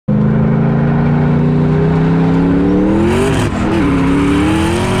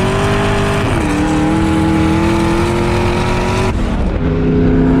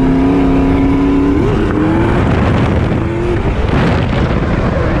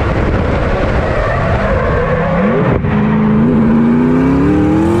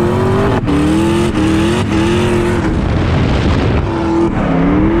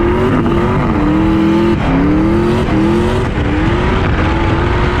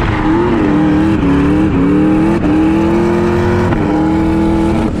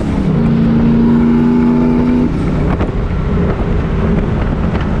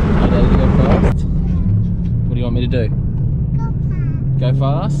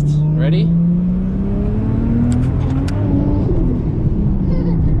first. Ready?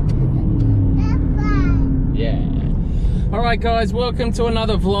 Yeah. Alright guys, welcome to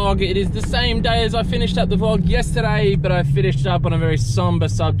another vlog. It is the same day as I finished up the vlog yesterday, but I finished up on a very somber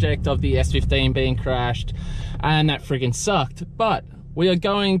subject of the S13 being crashed, and that friggin' sucked. But we are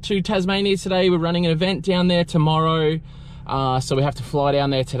going to Tasmania today. We're running an event down there tomorrow. So we have to fly down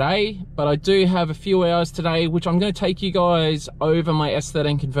there today, but I do have a few hours today, which I'm going to take you guys over my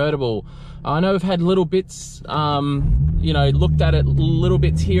S13 convertible. I know I've had little bits, you know, looked at it little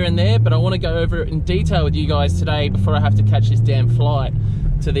bits here and there, but I want to go over it in detail with you guys today before I have to catch this damn flight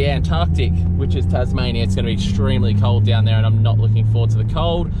to the Antarctic, which is Tasmania. It's going to be extremely cold down there, and I'm not looking forward to the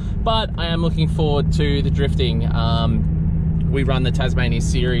cold, but I am looking forward to the drifting. We run the Tasmania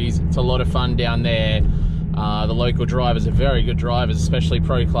series. It's a lot of fun down there. The local drivers are very good drivers, especially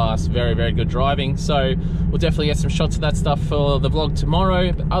pro class, very, very good driving. So we'll definitely get some shots of that stuff for the vlog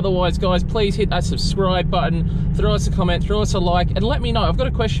tomorrow. But otherwise, guys, please hit that subscribe button, throw us a comment, throw us a like, and let me know. I've got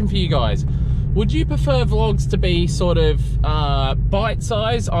a question for you guys. Would you prefer vlogs to be sort of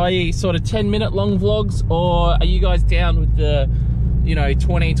bite-size, i.e. sort of 10-minute long vlogs, or are you guys down with the, you know,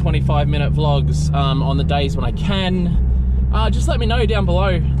 20, 25-minute vlogs on the days when I can? Just let me know down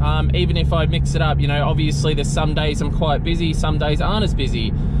below, even if I mix it up. You know, obviously there's some days I'm quite busy, some days aren't as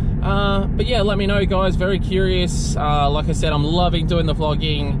busy. But yeah, let me know, guys. Very curious. Like I said, I'm loving doing the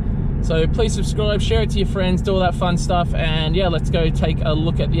vlogging. So please subscribe, share it to your friends, do all that fun stuff. And yeah, let's go take a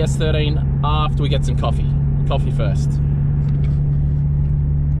look at the S13 after we get some coffee. Coffee first.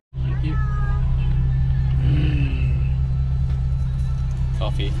 Thank you.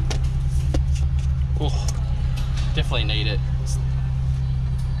 Coffee. Oh. Definitely need it.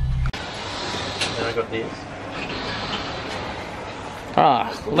 Then I got this.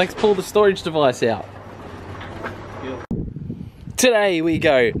 Let's pull the storage device out. Today we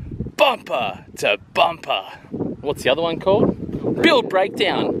go bumper to bumper. What's the other one called? Build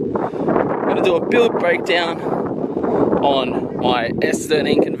breakdown. I'm gonna do a build breakdown on my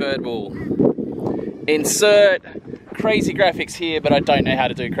S13 convertible. Insert crazy graphics here, but I don't know how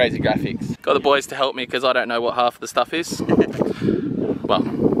to do crazy graphics. Got the boys to help me because I don't know what half of the stuff is. Well,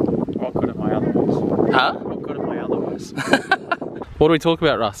 what good at my other ones? Huh? What good at my other ones? What do we talk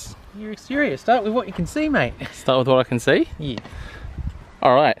about, Russ? Your exterior. Start with what you can see, mate. Start with what I can see? Yeah.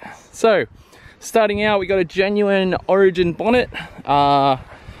 Alright, so starting out, we got a genuine Origin bonnet. I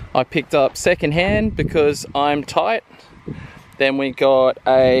picked up secondhand because I'm tight. Then we got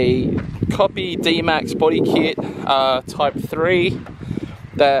a copy D-Max body kit, type 3,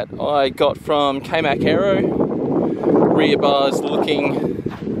 that I got from K-Mac Aero. Rear bars looking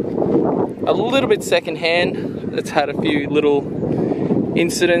a little bit secondhand. It's had a few little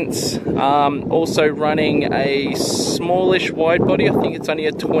incidents. Also running a smallish wide body. I think it's only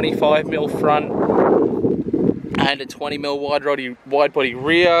a 25mm front and a 20mm wide body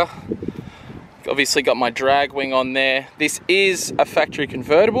rear. Obviously got my drag wing on there. This is a factory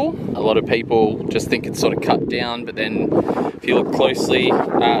convertible. A lot of people just think it's sort of cut down, but then if you look closely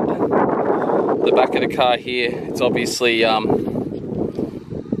at the back of the car here, it's obviously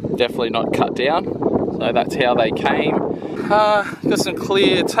definitely not cut down. So that's how they came. Got some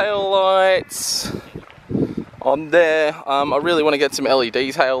clear tail lights on there. I really want to get some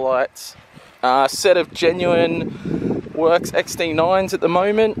LED tail lights. Set of genuine Works XD9s at the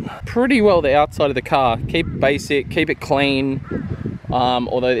moment. Pretty well the outside of the car. Keep it basic, keep it clean.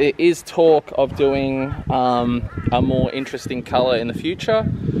 Although there is talk of doing a more interesting color in the future.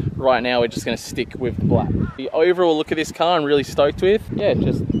 Right now we're just going to stick with the black. The overall look of this car I'm really stoked with. Yeah,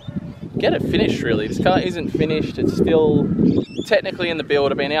 just get it finished really. This car isn't finished. It's still technically in the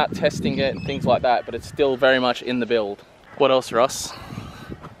build. I've been out testing it and things like that, but it's still very much in the build. What else, Ross?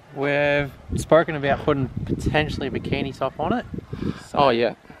 We've spoken about putting potentially a bikini top on it. So. Oh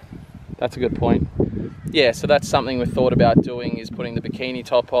yeah, that's a good point. Yeah, so that's something we've thought about doing, is putting the bikini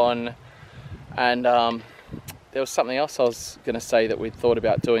top on. And there was something else I was going to say that we'd thought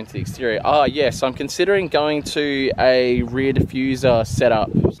about doing to the exterior. Yes, I'm considering going to a rear diffuser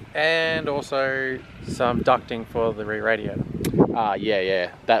setup. And also some ducting for the rear radiator.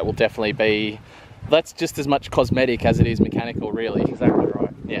 Yeah, that will definitely be... That's just as much cosmetic as it is mechanical, really. Exactly right.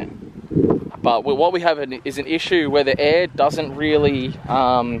 Yeah. But what we have is an issue where the air doesn't really...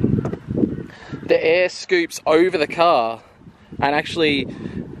 the air scoops over the car, and actually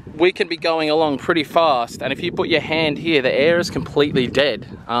we can be going along pretty fast, and if you put your hand here, the air is completely dead.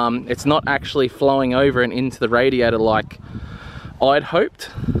 It's not actually flowing over and into the radiator like I'd hoped,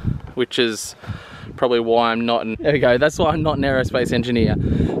 which is probably why I'm not there we go, that's why I'm not an aerospace engineer.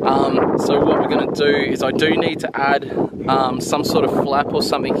 So what we're going to do is I do need to add some sort of flap or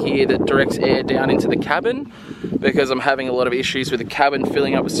something here that directs air down into the cabin, because I'm having a lot of issues with the cabin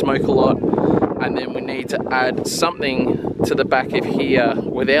filling up with smoke a lot. And then we need to add something to the back of here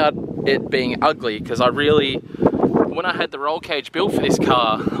without it being ugly, because when I had the roll cage built for this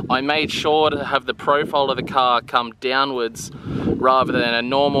car, I made sure to have the profile of the car come downwards rather than a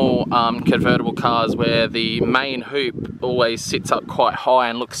normal convertible cars where the main hoop always sits up quite high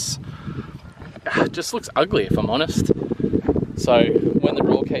and just looks ugly, if I'm honest. So when the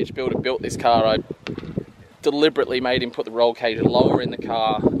roll cage builder built this car, I deliberately made him put the roll cage lower in the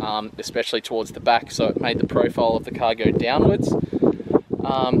car, especially towards the back, so it made the profile of the car go downwards.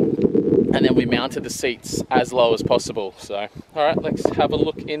 And then we mounted the seats as low as possible. So, all right, let's have a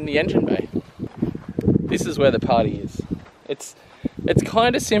look in the engine bay. This is where the party is. It's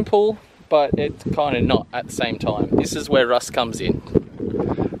kind of simple, but it's kind of not at the same time. This is where Russ comes in.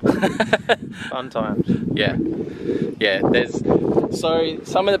 Fun times. Yeah. So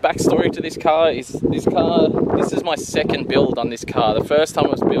some of the backstory to this car is this is my second build on this car. The first time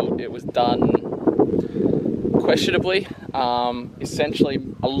it was built, it was done questionably. Essentially,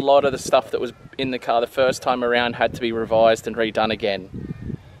 a lot of the stuff that was in the car the first time around had to be revised and redone again.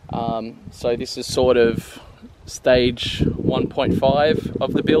 So this is sort of stage 1.5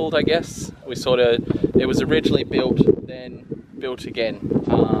 of the build, I guess. It was originally built, then built again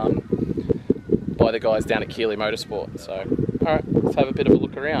by the guys down at Keeley Motorsport. So, all right, let's have a bit of a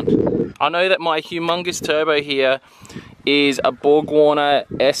look around. I know that my humongous turbo here is a BorgWarner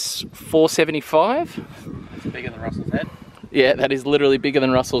S475. It's bigger than Russell's head. Yeah, that is literally bigger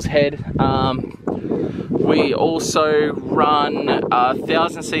than Russell's head. We also run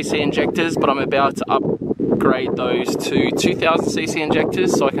 1000cc injectors, but I'm about to upgrade those to 2000cc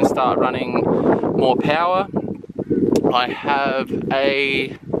injectors so I can start running more power.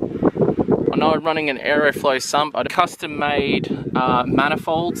 I know I'm running an Aeroflow sump. I custom made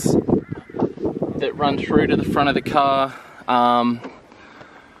manifolds that run through to the front of the car,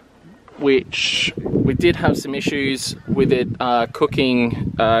 which we did have some issues with it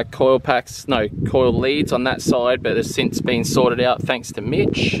cooking coil leads on that side, but has since been sorted out thanks to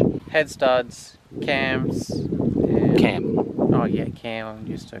Mitch. Head studs, cams, Cam. Oh yeah, cam. I'm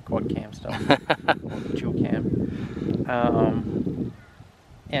used to quad cam stuff. Dual cam.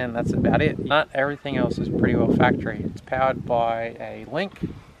 And that's about it. Not everything else is pretty well factory. It's powered by a Link,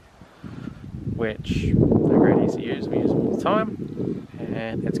 which they're very easy to use. We use them all the time.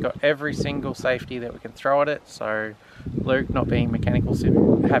 And it's got every single safety that we can throw at it. So Luke, not being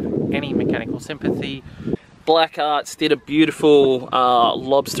having any mechanical sympathy. Black Arts did a beautiful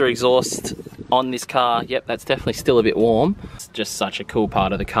lobster exhaust on this car. Yep, that's definitely still a bit warm. It's just such a cool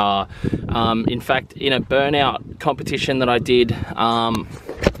part of the car. In fact, in a burnout competition that I did, I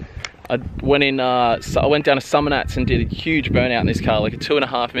went down to Summernats and did a huge burnout in this car, like a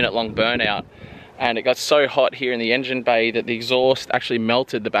 2.5 minute long burnout. And it got so hot here in the engine bay that the exhaust actually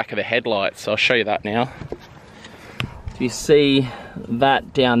melted the back of the headlights. So I'll show you that now. If you see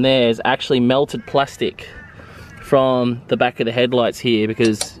that down there is actually melted plastic from the back of the headlights here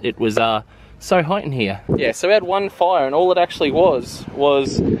because it was so hot in here. Yeah, so we had one fire, and all it actually was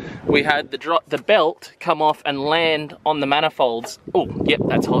we had the belt come off and land on the manifolds. Oh, yep,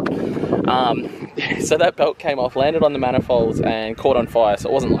 that's hot. So that belt came off, landed on the manifolds and caught on fire, so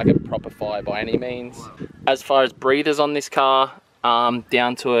it wasn't like a proper fire by any means. As far as breathers on this car,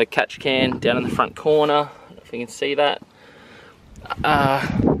 down to a catch can down in the front corner, if you can see that.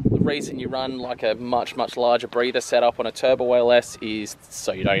 The reason you run like a much larger breather setup on a turbo LS is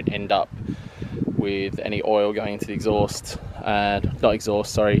so you don't end up with any oil going into the exhaust,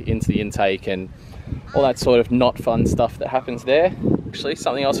 into the intake and all that sort of not fun stuff that happens there. Actually,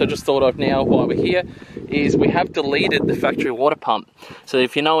 something else I just thought of now while we're here is we have deleted the factory water pump. So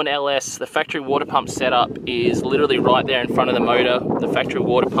if you know an LS, the factory water pump setup is literally right there in front of the motor. The factory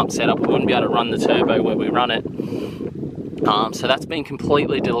water pump setup, we wouldn't be able to run the turbo where we run it. So that's been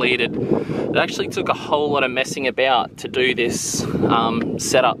completely deleted. It actually took a whole lot of messing about to do this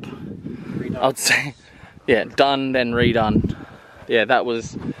setup. I'd say, yeah, done then redone. Yeah, that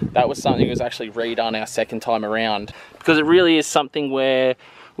was something that was actually redone our second time around, because it really is something where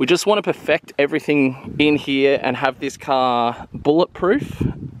we just want to perfect everything in here and have this car bulletproof,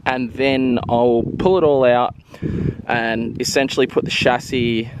 and then I'll pull it all out and essentially put the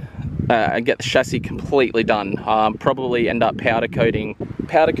chassis and get the chassis completely done. Probably end up powder coating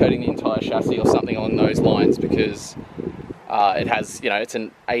the entire chassis or something along those lines, because it has, it's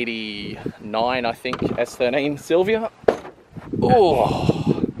an 89, I think, S13 Sylvia.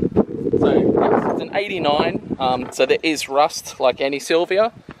 Oh, So it's an 89, so there is rust like any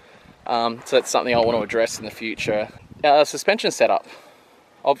Sylvia. So that's something I want to address in the future. Suspension setup.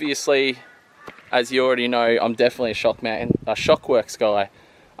 Obviously, as you already know, I'm definitely a Shockworks guy.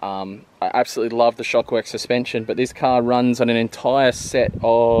 I absolutely love the Shockworks suspension, but this car runs on an entire set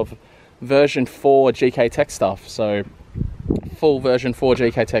of version 4 GK Tech stuff. So full version 4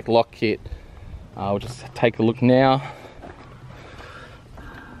 GK Tech lock kit. We'll just take a look now.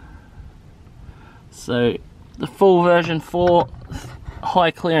 So the full version 4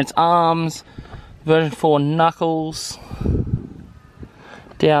 high clearance arms, version 4 knuckles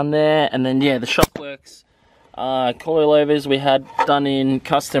down there, and then yeah, the Shockworks coilovers we had done in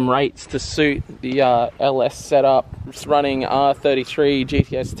custom rates to suit the LS setup. It's running R33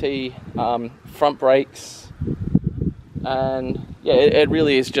 GTST front brakes, and yeah, it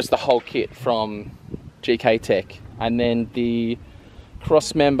really is just the whole kit from GK Tech. And then the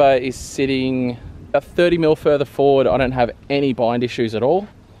cross member is sitting about 30mm further forward. I don't have any bind issues at all,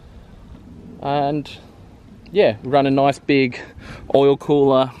 and yeah, run a nice big oil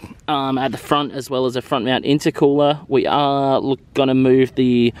cooler at the front, as well as a front mount intercooler. We are going to move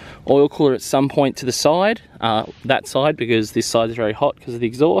the oil cooler at some point to the side, that side, because this side is very hot because of the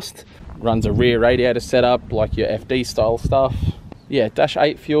exhaust. Runs a rear radiator setup like your FD style stuff. Yeah, Dash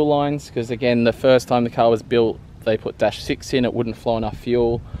 8 fuel lines, because again, the first time the car was built, they put Dash 6 in, it wouldn't flow enough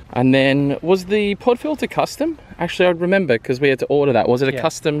fuel. And then, was the pod filter custom? Actually, I'd remember, because we had to order that. Was it a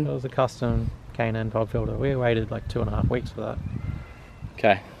custom? It was a custom K&N pod filter. We waited like 2.5 weeks for that.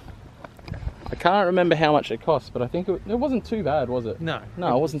 Okay. I can't remember how much it cost, but I think it wasn't too bad, was it? No.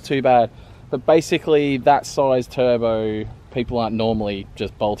 No, it wasn't too bad. But basically, that size turbo, people aren't normally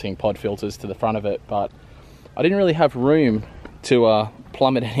just bolting pod filters to the front of it, but I didn't really have room to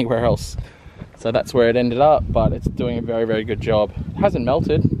plumb it anywhere else. So that's where it ended up, but it's doing a very, very good job. It hasn't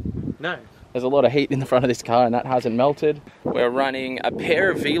melted. No. There's a lot of heat in the front of this car, and that hasn't melted. We're running a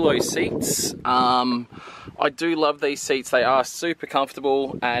pair of Velo seats. I do love these seats. They are super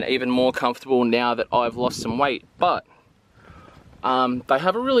comfortable, and even more comfortable now that I've lost some weight. But they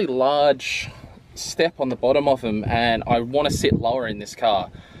have a really large step on the bottom of them, and I want to sit lower in this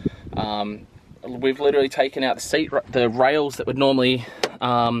car. We've literally taken out the rails that would normally,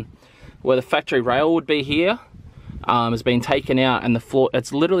 where the factory rail would be here, has been taken out, and the floor,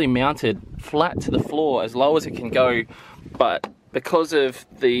 it's literally mounted flat to the floor as low as it can go, but because of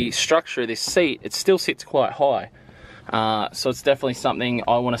the structure of this seat, it still sits quite high. So it's definitely something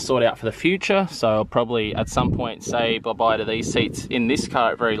I want to sort out for the future. So I'll probably at some point say bye-bye to these seats in this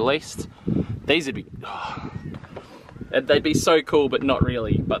car at very least. These would be, they'd be so cool, but not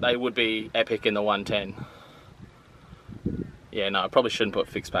really, but they would be epic in the 110. Yeah, no, I probably shouldn't put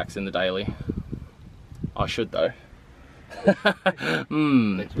fixed packs in the daily. I should though.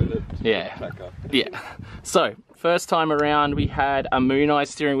 Yeah. Yeah. So, first time around, we had a Moon Eye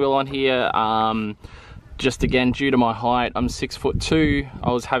steering wheel on here. Just again, due to my height, I'm 6'2".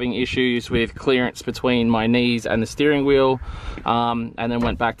 I was having issues with clearance between my knees and the steering wheel, and then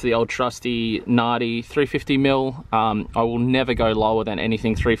went back to the old trusty Nardi 350mm. I will never go lower than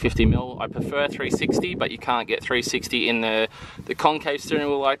anything 350mm. I prefer 360, but you can't get 360 in the concave steering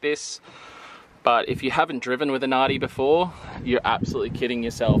wheel like this. But if you haven't driven with a Nardi before, you're absolutely kidding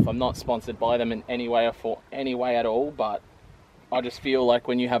yourself. I'm not sponsored by them in any way or for any way at all, but I just feel like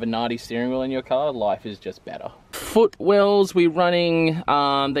when you have a Nardi steering wheel in your car, life is just better. Footwells, we're running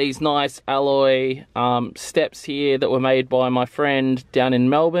these nice alloy steps here that were made by my friend down in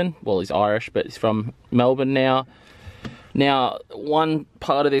Melbourne. Well, he's Irish, but he's from Melbourne now. Now, one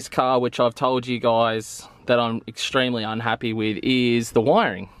part of this car which I've told you guys that I'm extremely unhappy with is the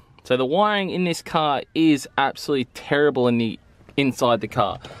wiring. So the wiring in this car is absolutely terrible inside the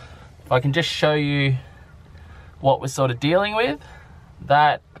car. If I can just show you what we're sort of dealing with,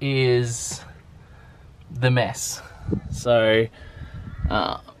 that is the mess. So,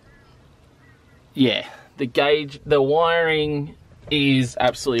 yeah, the wiring is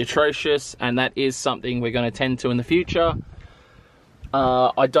absolutely atrocious, and that is something we're going to tend to in the future.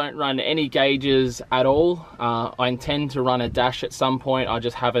 I don't run any gauges at all. I intend to run a dash at some point. I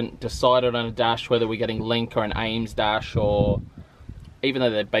just haven't decided on a dash, whether we're getting Link or an Ames dash, or even though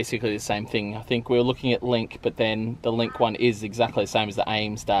they're basically the same thing. I think we're looking at Link, but then the Link one is exactly the same as the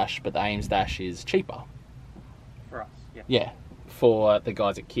Ames dash, but the Ames dash is cheaper. For us, yeah. Yeah, for the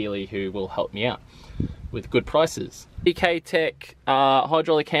guys at Keeley who will help me out with good prices. GK Tech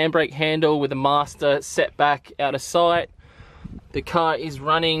hydraulic handbrake handle with a master setback out of sight. The car is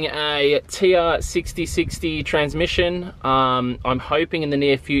running a TR6060 transmission. I'm hoping in the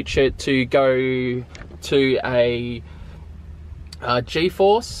near future to go to a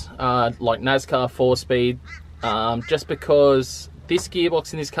G-force, like NASCAR 4-speed, just because this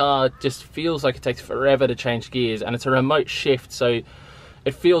gearbox in this car just feels like it takes forever to change gears, and it's a remote shift, so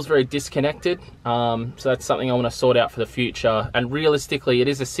it feels very disconnected. So that's something I want to sort out for the future. And realistically, it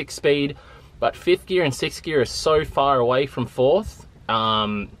is a 6-speed, but 5th gear and 6th gear are so far away from 4th.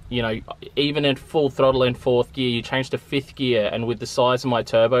 You know, even in full throttle in 4th gear, you change to 5th gear, and with the size of my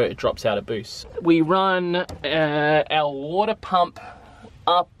turbo, it drops out a boost. We run our water pump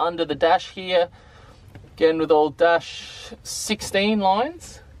up under the dash here, again with all dash 16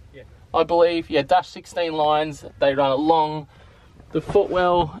 lines, yeah. I believe. Yeah, dash 16 lines. They run along the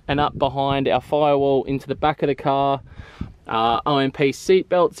footwell and up behind our firewall into the back of the car. OMP seat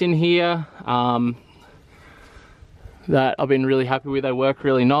belts in here. That I've been really happy with. They work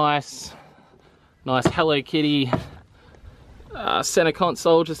really nice. Nice Hello Kitty center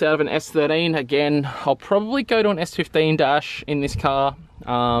console just out of an S13. Again, I'll probably go to an S15 dash in this car.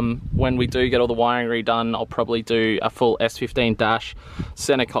 When we do get all the wiring redone, I'll probably do a full S15 dash,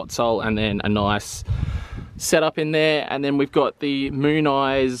 center console, and then a nice setup in there. And then we've got the Moon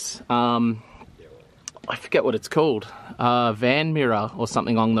Eyes, I forget what it's called, van mirror or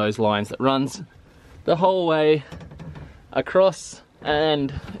something along those lines, that runs the whole way across.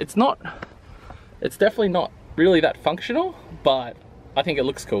 And it's definitely not really that functional, but I think it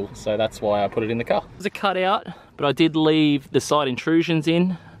looks cool, so that's why I put it in the car. There's a cutout, but I did leave the side intrusions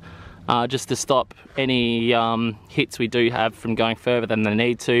in just to stop any hits we do have from going further than they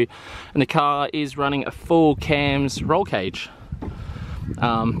need to. And the car is running a full cams roll cage.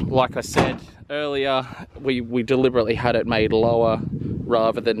 Like I said earlier, we deliberately had it made lower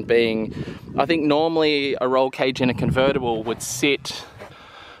rather than being, I think normally a roll cage in a convertible would sit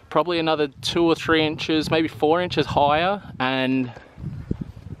probably another 2 or 3 inches, maybe 4 inches higher, and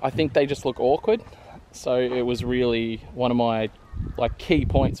I think they just look awkward. So it was really one of my key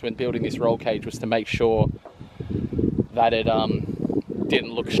points when building this roll cage, was to make sure that it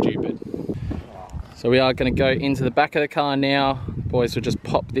didn't look stupid. So we are going to go into the back of the car now. Boys will just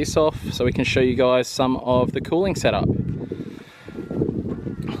pop this off so we can show you guys some of the cooling setup.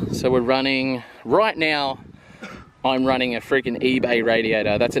 So we're running, right now, I'm running a freaking eBay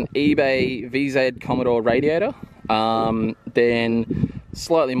radiator. That's an eBay VZ Commodore radiator. Then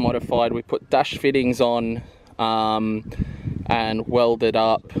slightly modified, we put dash fittings on and welded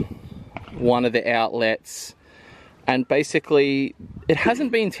up one of the outlets. And basically, it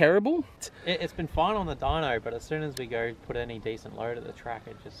hasn't been terrible. It's been fine on the dyno, but as soon as we go put any decent load at the track,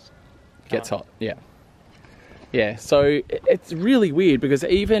 it just gets hot. Yeah. Yeah, so it's really weird because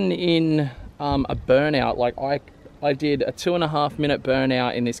even in a burnout, like I did a 2.5 minute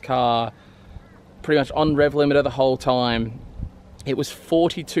burnout in this car, pretty much on rev limiter the whole time. It was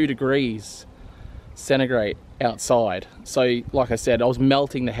 42 degrees centigrade outside. So like I said, I was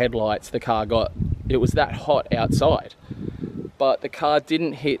melting the headlights. The car it was that hot outside. But the car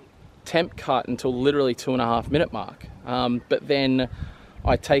didn't hit temp cut until literally 2.5 minute mark. But then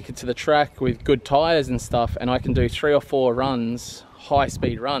I take it to the track with good tires and stuff, and I can do 3 or 4 runs, high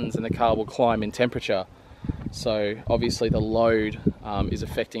speed runs, and the car will climb in temperature. So obviously the load is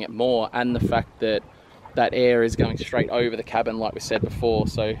affecting it more, and the fact that that air is going straight over the cabin like we said before.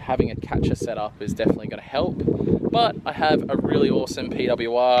 So having a catcher set up is definitely going to help. But I have a really awesome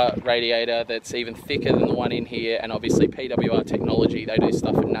PWR radiator that's even thicker than the one in here, and obviously PWR technology, they do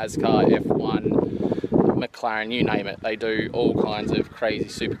stuff in NASCAR, F1, McLaren, you name it. They do all kinds of crazy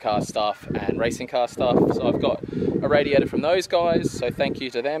supercar stuff and racing car stuff. So I've got a radiator from those guys, so thank you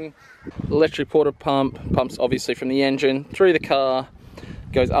to them. Electric water pumps obviously from the engine through the car,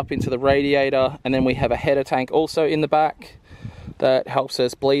 goes up into the radiator, and then we have a header tank also in the back that helps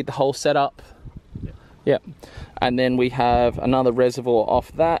us bleed the whole setup. Yep. And then we have another reservoir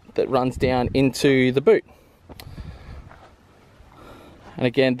off that runs down into the boot. And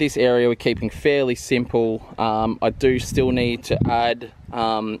again, this area we're keeping fairly simple. I do still need to add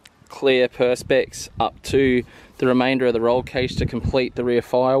clear perspex up to the remainder of the roll cage to complete the rear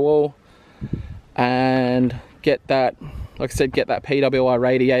firewall, and get that, like I said, get that PWI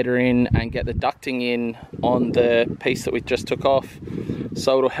radiator in and get the ducting in on the piece that we just took off,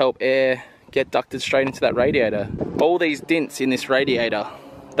 so it'll help air get ducted straight into that radiator. All these dints in this radiator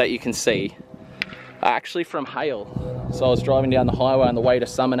that you can see are actually from hail. So I was driving down the highway on the way to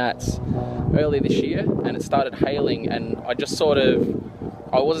Summernats earlier this year, and it started hailing, and I just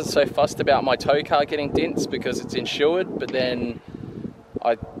I wasn't so fussed about my tow car getting dints because it's insured, but then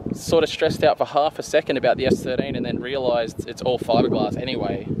I sort of stressed out for half a second about the S13 and then realised it's all fiberglass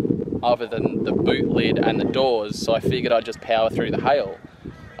anyway, other than the boot lid and the doors, so I figured I'd just power through the hail.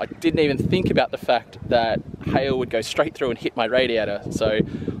 I didn't even think about the fact that hail would go straight through and hit my radiator. So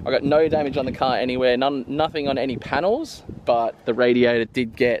I got no damage on the car anywhere, nothing on any panels, but the radiator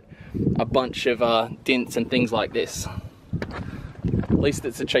did get a bunch of dents and things like this. At least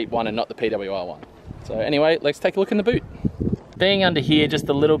it's a cheap one and not the PWR one. So anyway, let's take a look in the boot. Being under here just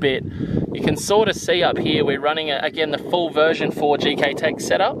a little bit, you can sort of see up here we're running, again, the full version 4 GK Tech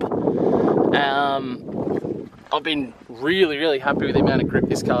setup. I've been really happy with the amount of grip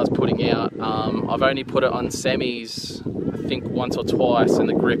this car's putting out. I've only put it on semis, I think once or twice, and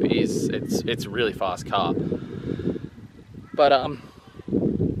the grip it's a really fast car. But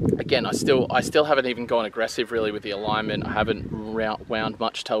again, I still haven't even gone aggressive really with the alignment. I haven't wound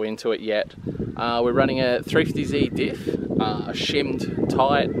much toe into it yet. We're running a 350Z diff, shimmed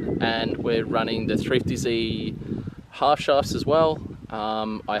tight, and we're running the 350Z half shafts as well.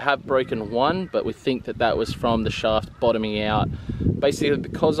 I have broken one, but we think that was from the shaft bottoming out. Basically,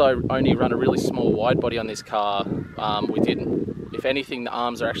 because I only run a really small wide body on this car, if anything, the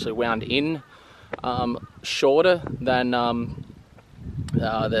arms are actually wound in shorter than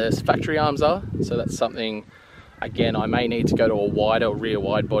the factory arms are. So that's something, again, I may need to go to a wider rear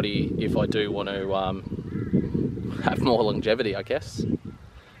wide body if I do want to have more longevity, I guess.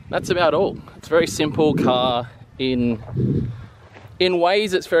 That's about all. It's a very simple car. In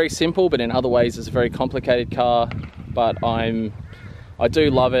ways it's very simple, but in other ways it's a very complicated car. But I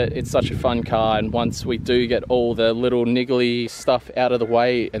do love it. It's such a fun car, and once we do get all the little niggly stuff out of the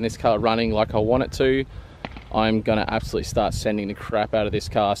way and this car running like I want it to, I'm gonna absolutely start sending the crap out of this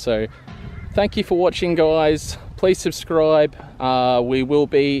car. So thank you for watching, guys. Please subscribe. We will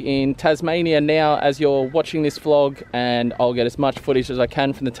be in Tasmania now as you're watching this vlog, and I'll get as much footage as I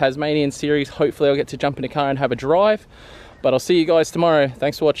can from the Tasmanian series. Hopefully I'll get to jump in a car and have a drive. But I'll see you guys tomorrow.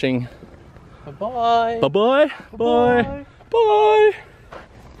 Thanks for watching. Bye-bye. Bye-bye. Bye. Bye.